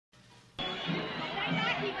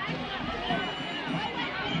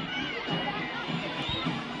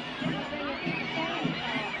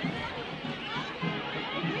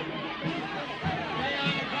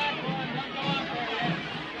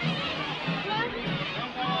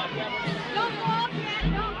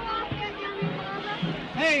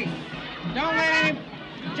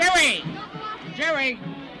hurry.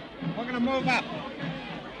 We're going to move up.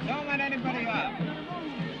 Don't let anybody up.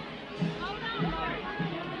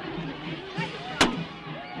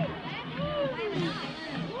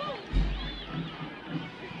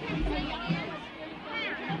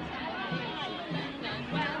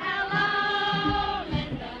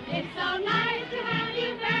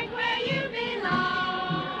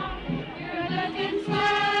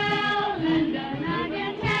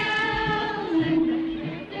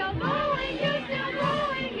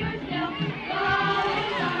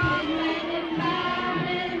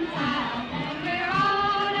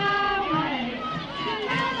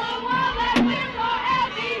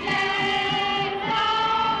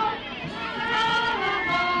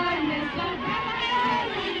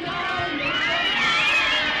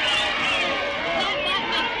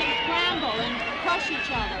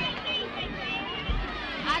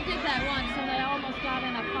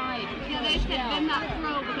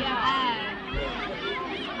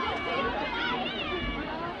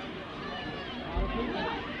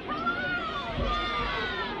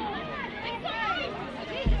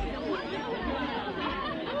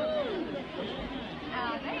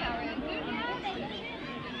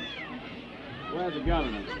 Where's the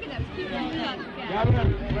governor? Look at us. Keep going. Governor,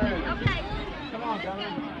 where is he? Okay. Come on,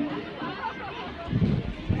 governor.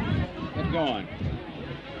 Let's go on.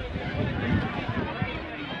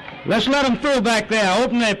 Let's let them through back there.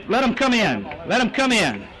 Open it. Let them come in. Let them come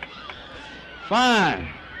in. Fine.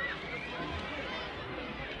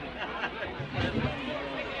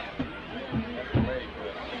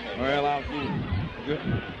 Well, I'll do good.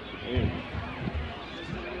 Yeah.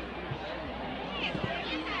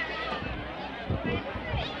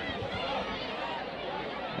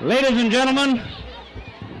 Ladies and gentlemen,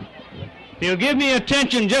 if you'll give me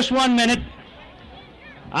attention just 1 minute,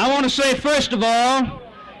 I want to say first of all,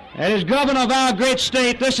 that as governor of our great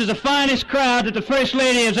state, this is the finest crowd that the First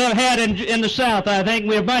Lady has ever had in the South, I think.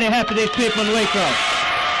 We're mighty happy these people in Waycross.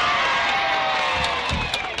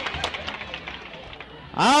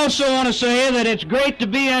 I also want to say that it's great to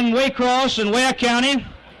be in Waycross and Ware County.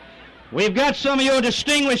 We've got some of your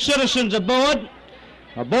distinguished citizens aboard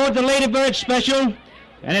the Lady Bird Special.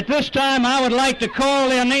 And at this time, I would like to call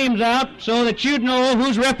their names out so that you'd know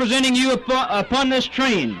who's representing you upon this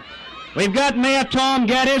train. We've got Mayor Tom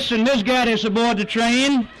Gaddis and Ms. Gaddis aboard the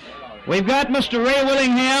train. We've got Mr. Ray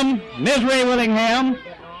Willingham, Ms. Ray Willingham,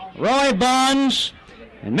 Roy Bonds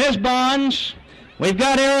and Ms. Bonds. We've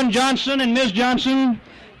got Aaron Johnson and Ms. Johnson.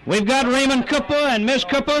 We've got Raymond Cooper and Ms.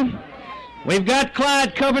 Cooper. We've got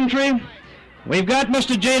Clyde Coventry. We've got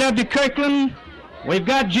Mr. J.W. Kirkland. We've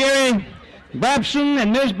got Jerry Brabson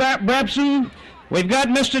and Ms. Brabson. We've got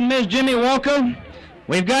Mr. and Ms. Jimmy Walker.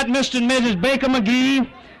 We've got Mr. and Mrs. Baker McGee.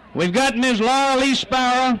 We've got Ms. Laura Lee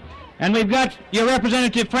Sparrow. And we've got your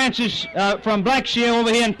representative Francis from Blackshear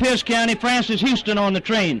over here in Pierce County, Francis Houston, on the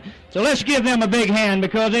train. So let's give them a big hand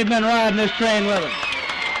because they've been riding this train with us.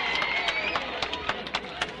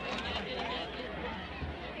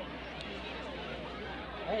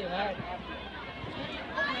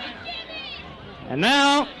 And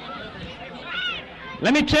now,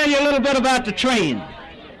 let me tell you a little bit about the train.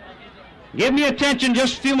 Give me attention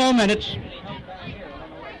just a few more minutes.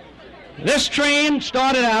 This train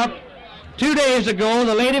started out 2 days ago,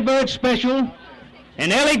 the Lady Bird Special,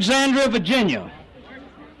 in Alexandria, Virginia.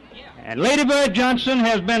 And Lady Bird Johnson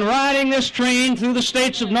has been riding this train through the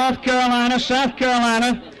states of North Carolina, South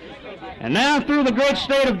Carolina, and now through the great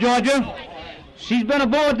state of Georgia. She's been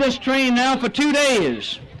aboard this train now for 2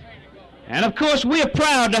 days. And of course, we are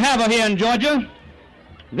proud to have her here in Georgia.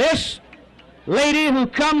 This lady who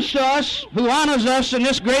comes to us, who honors us in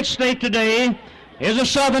this great state today, is a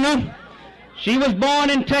Southerner. She was born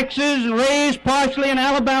in Texas and raised partially in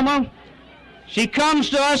Alabama. She comes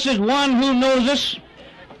to us as one who knows us,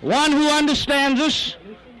 one who understands us,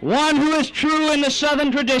 one who is true in the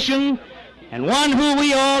Southern tradition, and one who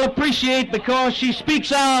we all appreciate because she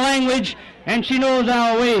speaks our language and she knows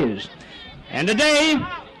our ways. And today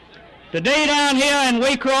down here in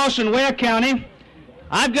Waycross and Ware County,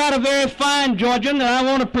 I've got a very fine Georgian that I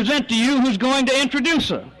want to present to you who's going to introduce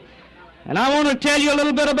her. And I want to tell you a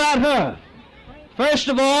little bit about her. First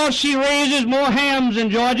of all, she raises more hams in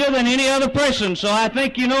Georgia than any other person, so I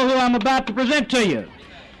think you know who I'm about to present to you.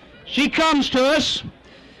 She comes to us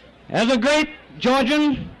as a great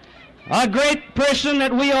Georgian, a great person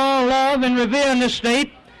that we all love and revere in this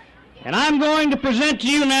state. And I'm going to present to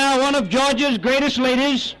you now one of Georgia's greatest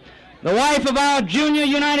ladies, the wife of our junior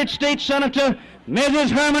United States Senator, Mrs.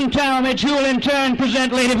 Herman Talmadge, who will in turn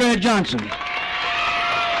present Lady Bird Johnson.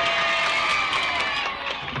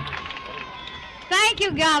 Thank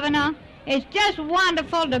you, Governor. It's just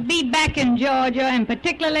wonderful to be back in Georgia, and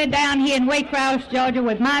particularly down here in Waycross, Georgia,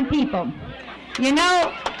 with my people. You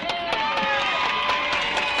know,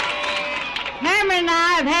 Herman and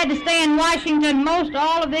I have had to stay in Washington most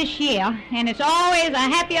all of this year, and it's always a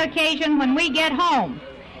happy occasion when we get home.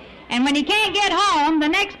 And when you can't get home, the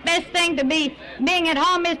next best thing to being at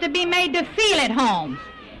home is to be made to feel at home.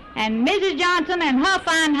 And Mrs. Johnson and her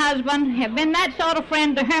fine husband have been that sort of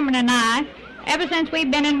friend to Herman and I ever since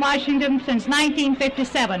we've been in Washington since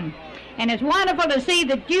 1957. And it's wonderful to see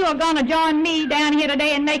that you are going to join me down here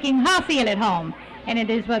today in making her feel at home. And it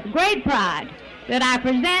is with great pride that I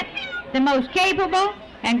present the most capable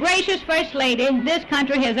and gracious First Lady this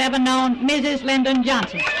country has ever known, Mrs. Lyndon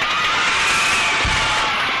Johnson.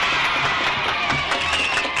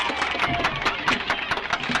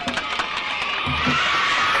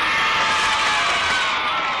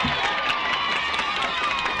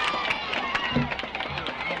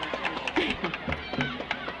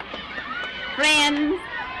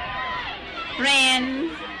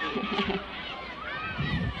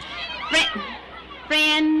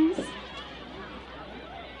 Friends,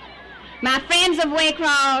 my friends of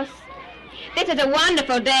Waycross, this is a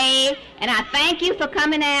wonderful day, and I thank you for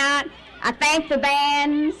coming out. I thank the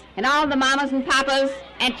bands and all the mamas and papas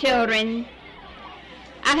and children.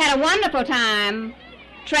 I've had a wonderful time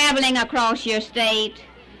traveling across your state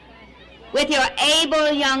with your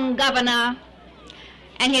able young governor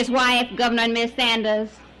and his wife, Governor Miss Sanders.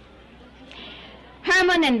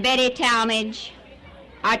 Herman and Betty Talmadge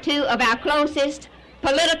are two of our closest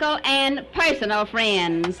political and personal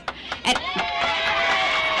friends. And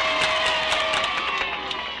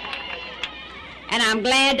I'm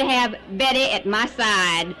glad to have Betty at my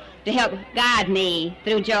side to help guide me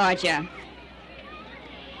through Georgia.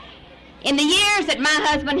 In the years that my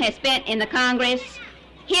husband has spent in the Congress,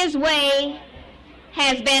 his way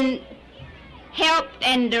has been helped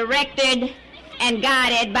and directed and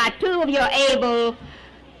guided by two of your able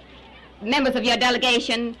members of your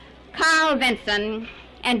delegation, Carl Vinson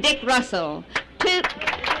and Dick Russell.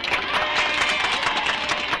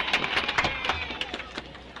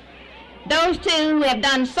 Those two who have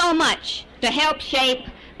done so much to help shape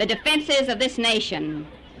the defenses of this nation.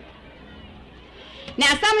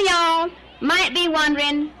 Now, some of y'all might be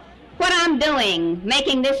wondering what I'm doing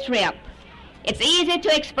making this trip. It's easy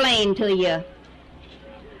to explain to you.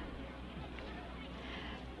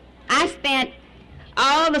 I spent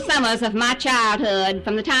all the summers of my childhood,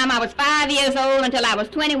 from the time I was 5 years old until I was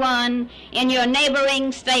 21, in your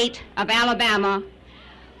neighboring state of Alabama.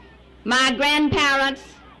 My grandparents,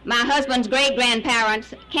 my husband's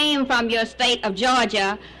great-grandparents, came from your state of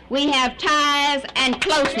Georgia. We have ties and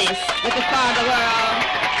closeness with this part of the world.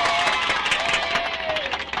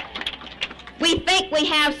 We think we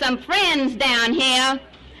have some friends down here.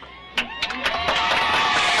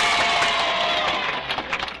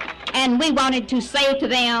 And we wanted to say to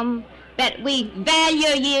them that we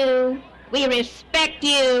value you, we respect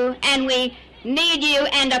you, and we need you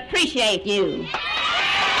and appreciate you.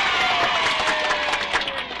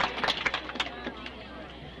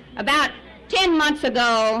 About 10 months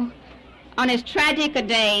ago, on as tragic a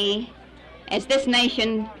day as this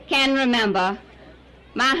nation can remember,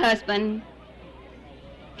 my husband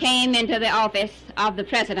came into the office of the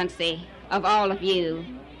presidency of all of you.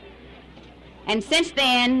 And since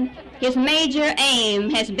then, his major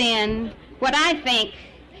aim has been what I think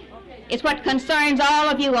is what concerns all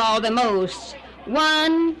of you all the most.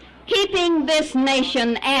 One, keeping this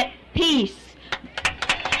nation at peace.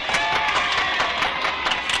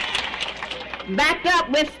 Backed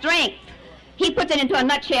up with strength. He puts it into a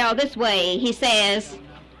nutshell this way. He says,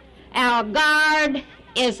 our guard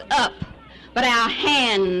is up, but our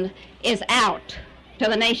hand is out to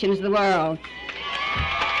the nations of the world.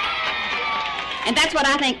 And that's what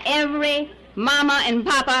I think every mama and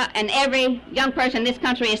papa and every young person in this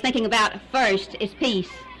country is thinking about first, is peace.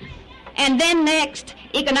 And then next,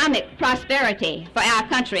 economic prosperity for our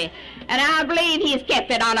country. And I believe he's kept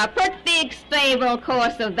it on a pretty stable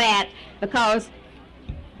course of that because,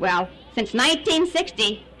 well, since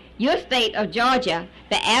 1960, your state of Georgia,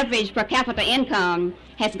 the average per capita income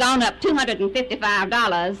has gone up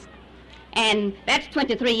 $255, and that's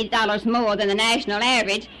 $23 more than the national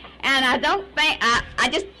average. And I don't think, I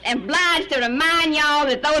just am obliged to remind y'all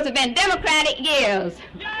that those have been Democratic years.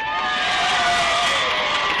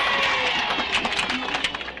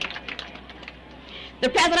 The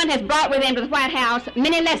President has brought with him to the White House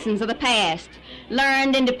many lessons of the past,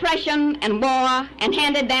 learned in Depression and war and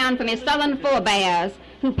handed down from his Southern forebears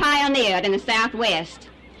who pioneered in the Southwest.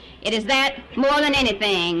 It is that, more than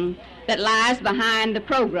anything, that lies behind the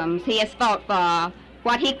programs he has fought for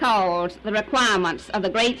what he calls the requirements of the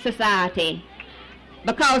great society.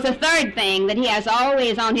 Because the third thing that he has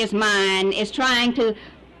always on his mind is trying to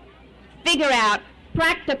figure out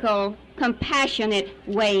practical, compassionate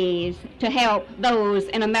ways to help those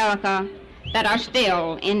in America that are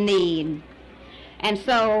still in need. And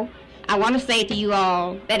so I want to say to you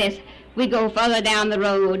all that as we go further down the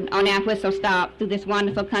road on our whistle stop through this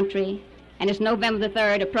wonderful country, and as November the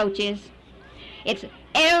 3rd approaches, it's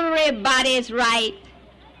everybody's right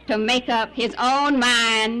to make up his own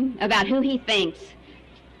mind about who he thinks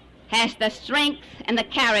has the strength and the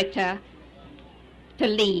character to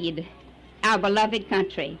lead our beloved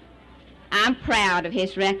country. I'm proud of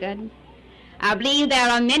his record. I believe there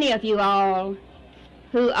are many of you all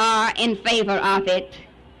who are in favor of it,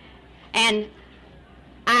 and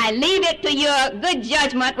I leave it to your good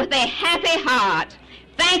judgment with a happy heart.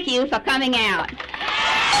 Thank you for coming out.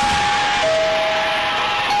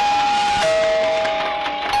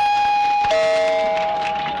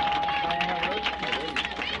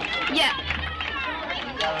 Yeah.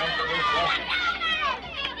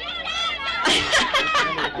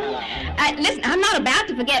 Listen, I'm not about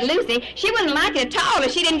to forget Lucy. She wouldn't like it at all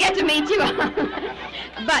if she didn't get to meet you.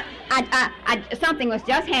 But something was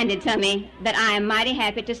just handed to me that I am mighty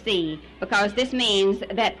happy to see, because this means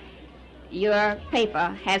that your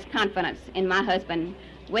paper has confidence in my husband.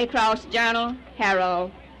 Waycross Journal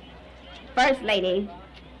Herald, First Lady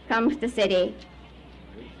comes to city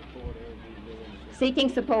seeking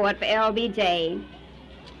support for LBJ.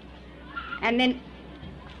 And then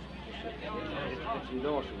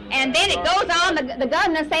it goes on, the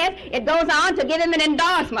governor says it goes on to give him an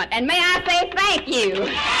endorsement. And may I say thank you.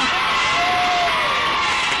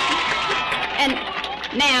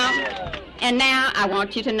 And now I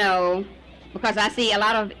want you to know, because I see a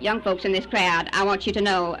lot of young folks in this crowd, I want you to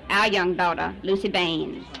know our young daughter, Lucy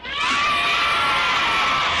Baines.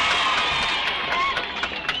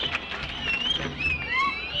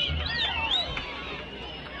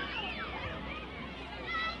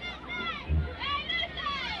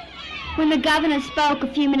 When the governor spoke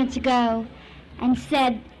a few minutes ago and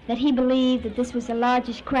said that he believed that this was the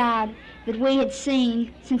largest crowd that we had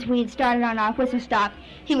seen since we had started on our whistle stop,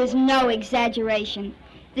 he was no exaggeration.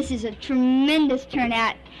 This is a tremendous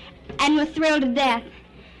turnout, and we're thrilled to death.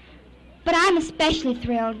 But I'm especially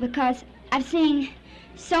thrilled because I've seen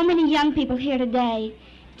so many young people here today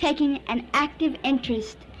taking an active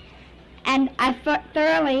interest, and I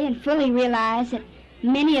thoroughly and fully realize that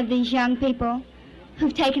many of these young people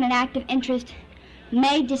who've taken an active interest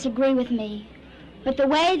may disagree with me, but the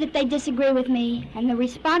way that they disagree with me and the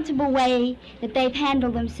responsible way that they've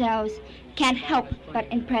handled themselves can't help but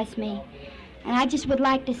impress me. And I just would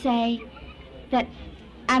like to say that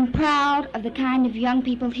I'm proud of the kind of young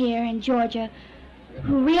people here in Georgia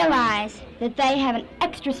who realize that they have an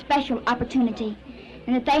extra special opportunity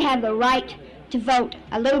and that they have the right to vote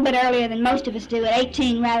a little bit earlier than most of us do, at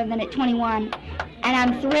 18 rather than at 21. And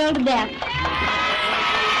I'm thrilled to death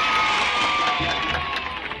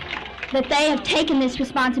that they have taken this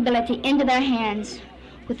responsibility into their hands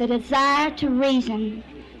with a desire to reason,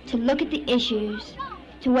 to look at the issues,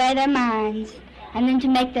 to weigh their minds, and then to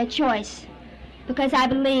make their choice. Because I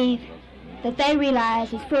believe that they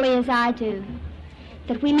realize as fully as I do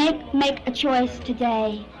that we make a choice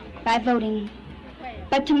today by voting,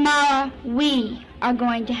 but tomorrow we are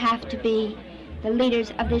going to have to be the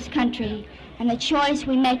leaders of this country, and the choice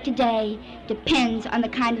we make today depends on the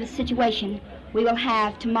kind of situation we will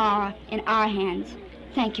have tomorrow in our hands.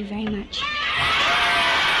 Thank you very much.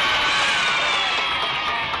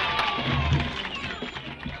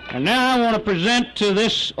 And now I want to present to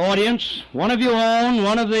this audience one of your own,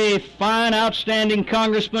 one of the fine, outstanding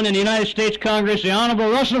congressmen in the United States Congress, the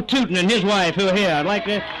Honorable Russell Tootin and his wife, who are here. I'd like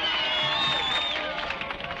to...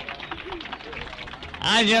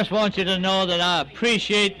 I just want you to know that I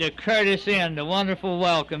appreciate the courtesy and the wonderful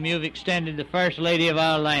welcome you've extended to the First Lady of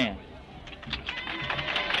our land.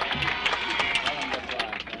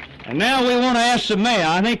 And now we want to ask the mayor.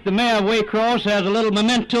 I think the mayor of Waycross has a little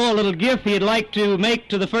memento, a little gift he'd like to make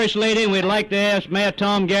to the First Lady, and we'd like to ask Mayor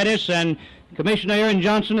Tom Gaddis and Commissioner Aaron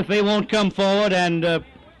Johnson if they won't come forward and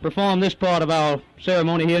perform this part of our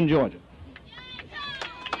ceremony here in Georgia.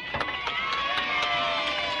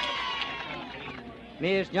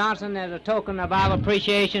 Ms. Johnson, as a token of our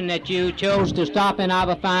appreciation that you chose to stop in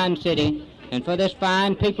our fine city, and for this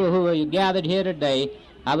fine people who are gathered here today,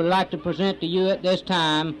 I would like to present to you at this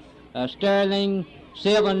time a sterling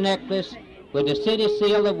silver necklace with the city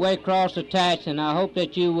seal of Waycross attached, and I hope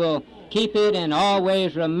that you will keep it and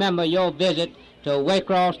always remember your visit to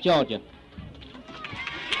Waycross, Georgia.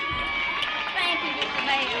 Thank you, Mr.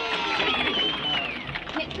 Mayor.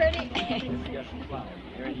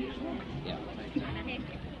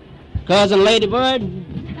 Cousin Lady Bird,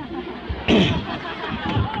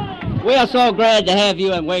 we are so glad to have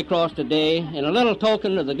you in Waycross today. In a little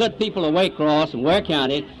token of the good people of Waycross and Ware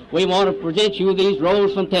County, we want to present you these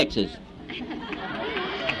rolls from Texas.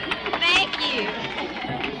 Thank you.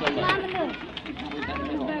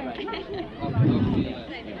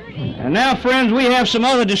 And now, friends, we have some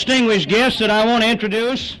other distinguished guests that I want to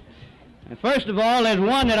introduce. And first of all, there's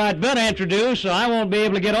one that I'd better introduce, so I won't be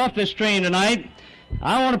able to get off this train tonight.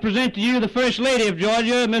 I want to present to you the First Lady of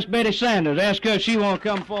Georgia, Miss Betty Sanders. Ask her if she won't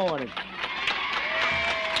come forward.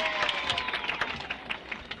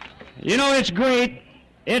 You know, it's great,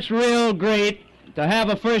 it's real great to have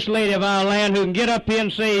a First Lady of our land who can get up here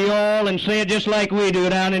and say y'all and say it just like we do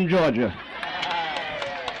down in Georgia.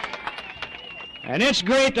 And it's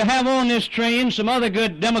great to have on this train some other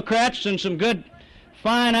good Democrats and some good,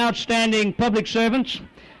 fine, outstanding public servants.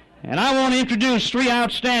 And I want to introduce three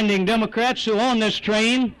outstanding Democrats who are on this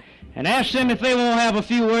train and ask them if they won't have a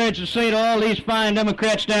few words to say to all these fine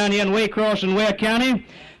Democrats down here in Waycross and Ware County.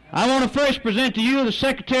 I want to first present to you the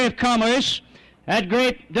Secretary of Commerce, that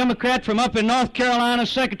great Democrat from up in North Carolina,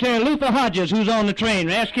 Secretary Luther Hodges, who's on the train.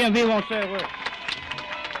 Ask him if he won't say a word.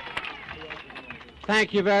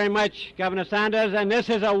 Thank you very much, Governor Sanders, and this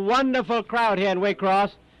is a wonderful crowd here in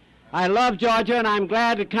Waycross. I love Georgia, and I'm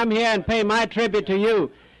glad to come here and pay my tribute to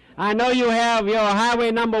you. I know you have your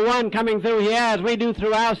Highway number 1 coming through here, as we do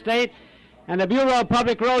through our state, and the Bureau of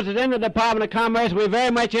Public Roads is in the Department of Commerce. We're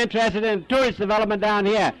very much interested in tourist development down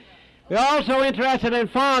here. We're also interested in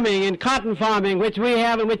farming, in cotton farming, which we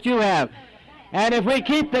have and which you have. And if we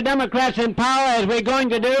keep the Democrats in power, as we're going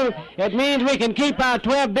to do, it means we can keep our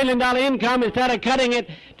 $12 billion income instead of cutting it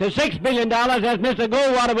to $6 billion, as Mr.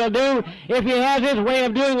 Goldwater will do if he has his way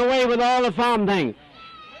of doing away with all the farm things.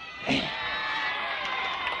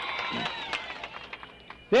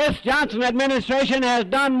 This Johnson administration has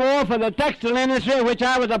done more for the textile industry, of which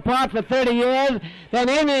I was a part for 30 years, than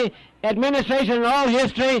any administration in all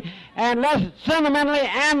history, and let's sentimentally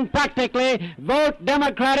and practically vote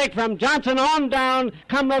Democratic from Johnson on down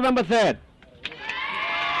come November 3rd.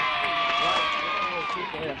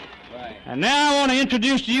 And now I want to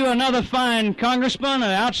introduce to you another fine congressman,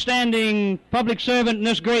 an outstanding public servant in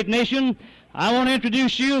this great nation. I want to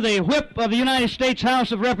introduce you the Whip of the United States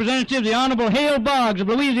House of Representatives, the Honorable Hale Boggs of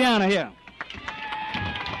Louisiana here.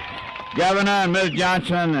 Governor and Ms.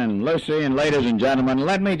 Johnson and Lucy and ladies and gentlemen,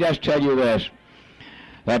 let me just tell you this,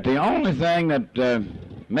 that the only thing that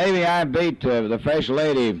maybe I beat the First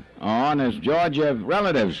Lady on is Georgia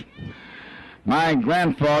relatives. My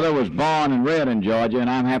grandfather was born and reared in Georgia, and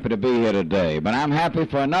I'm happy to be here today. But I'm happy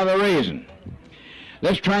for another reason.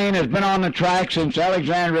 This train has been on the track since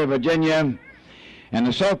Alexandria, Virginia, and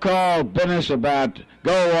the so-called business about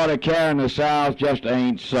Goldwater carrying the South just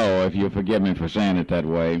ain't so, if you forgive me for saying it that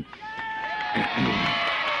way.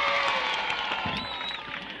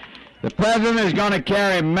 The president is going to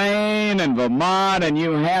carry Maine and Vermont and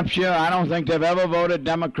New Hampshire. I don't think they've ever voted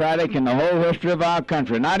Democratic in the whole history of our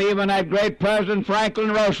country. Not even that great President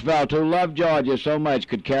Franklin Roosevelt, who loved Georgia so much,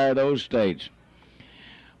 could carry those states.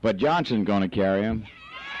 But Johnson's going to carry them.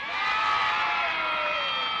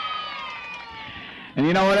 And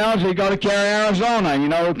you know what else? He's going to carry Arizona. You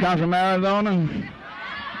know who comes from Arizona?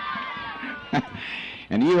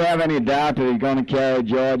 And do you have any doubt that he's going to carry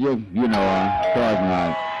Georgia? You know, of course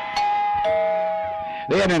not.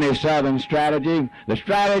 There isn't any Southern strategy. The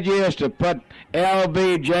strategy is to put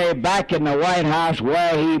LBJ back in the White House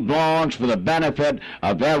where he belongs for the benefit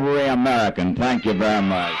of every American. Thank you very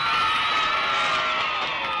much.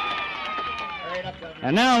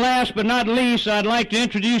 And now, last but not least, I'd like to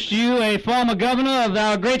introduce to you a former governor of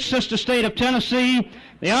our great sister state of Tennessee,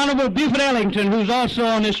 the Honorable Buford Ellington, who's also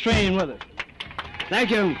on this train with us. Thank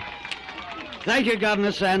you. Thank you,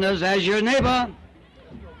 Governor Sanders. As your neighbor,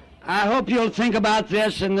 I hope you'll think about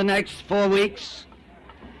this in the next 4 weeks,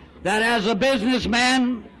 that as a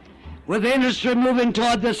businessman with industry moving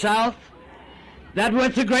toward the South, that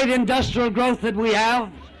with the great industrial growth that we have,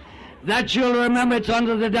 that you'll remember it's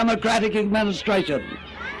under the Democratic administration.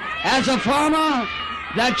 As a farmer,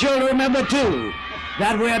 that you'll remember, too,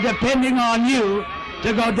 that we're depending on you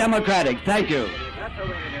to go Democratic. Thank you.